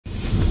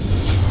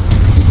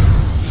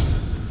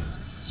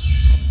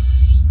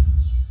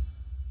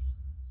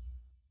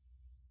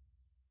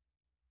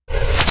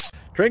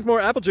Drink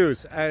more apple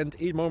juice and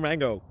eat more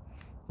mango.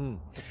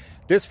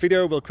 This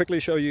video will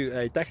quickly show you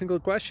a technical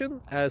question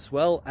as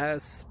well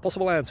as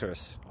possible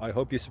answers. I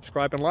hope you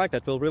subscribe and like,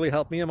 that will really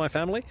help me and my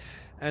family.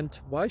 And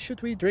why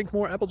should we drink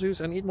more apple juice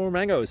and eat more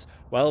mangoes?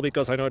 Well,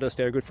 because I noticed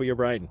they're good for your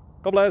brain.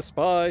 God bless,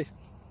 bye.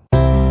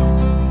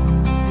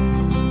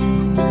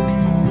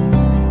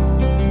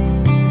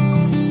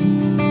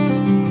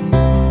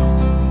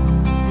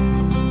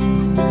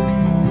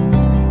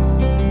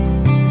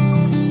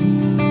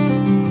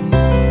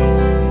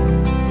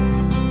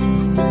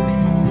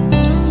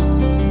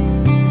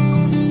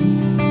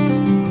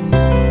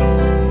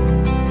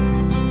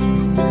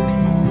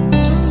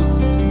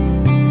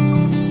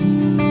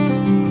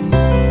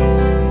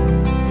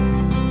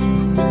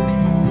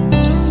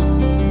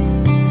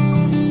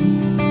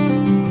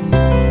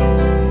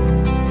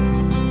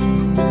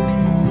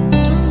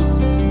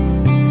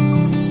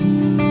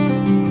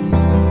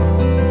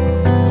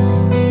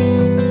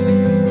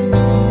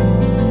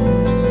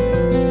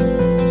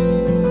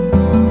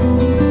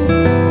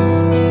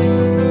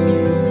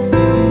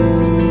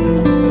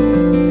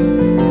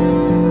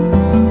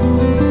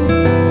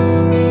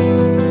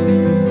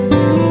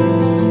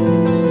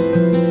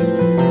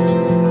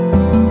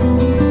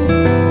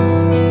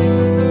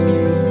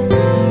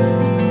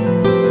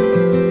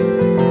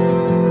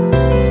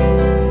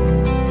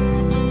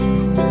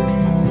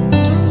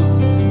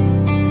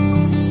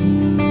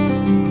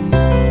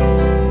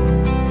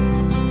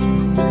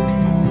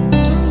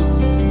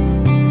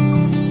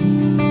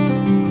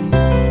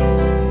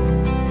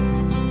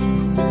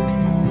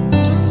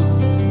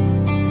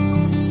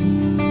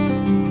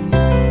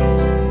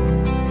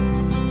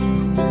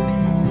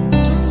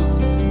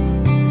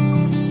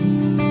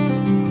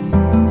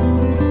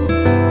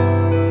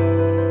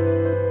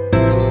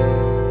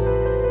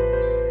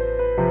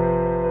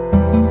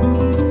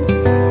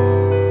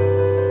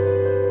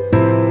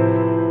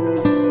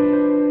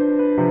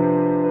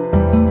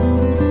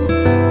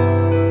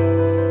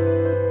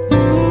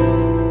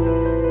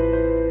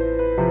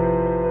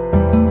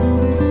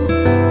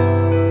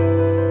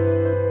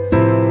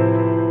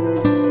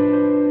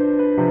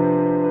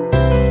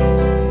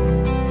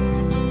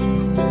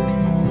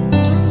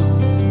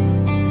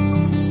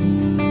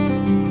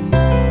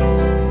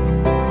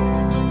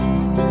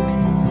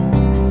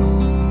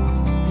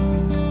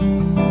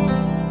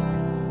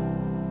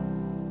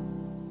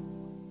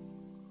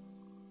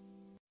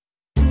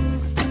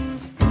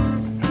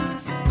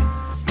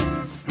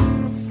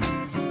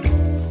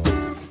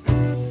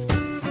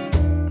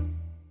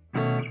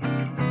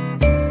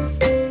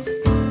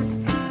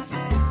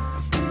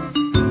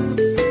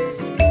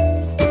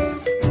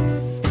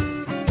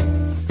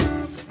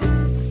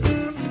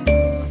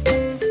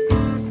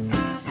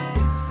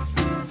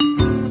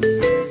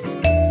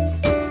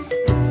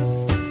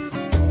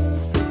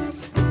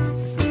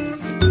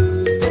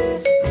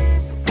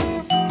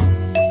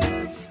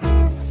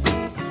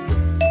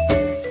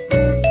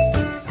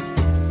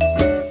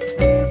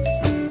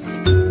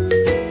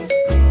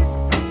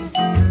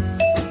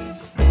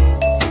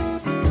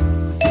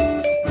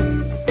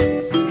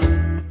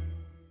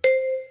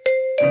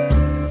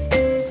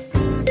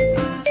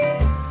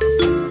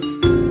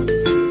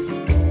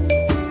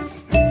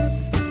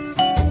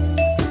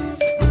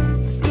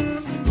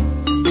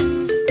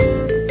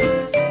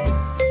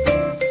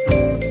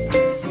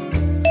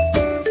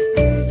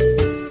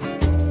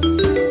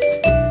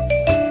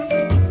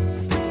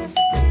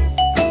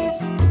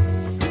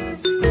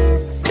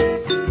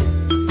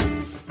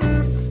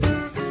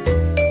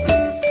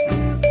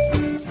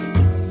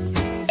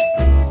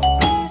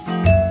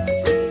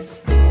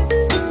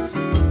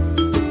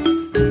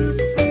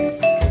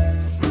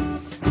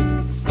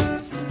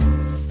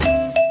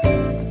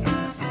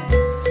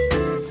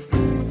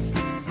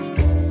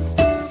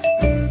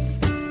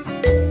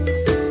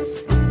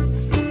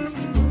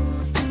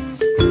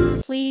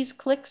 Please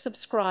click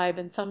subscribe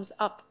and thumbs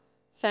up.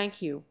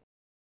 Thank you.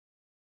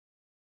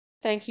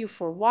 Thank you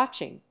for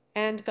watching,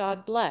 and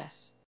God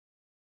bless.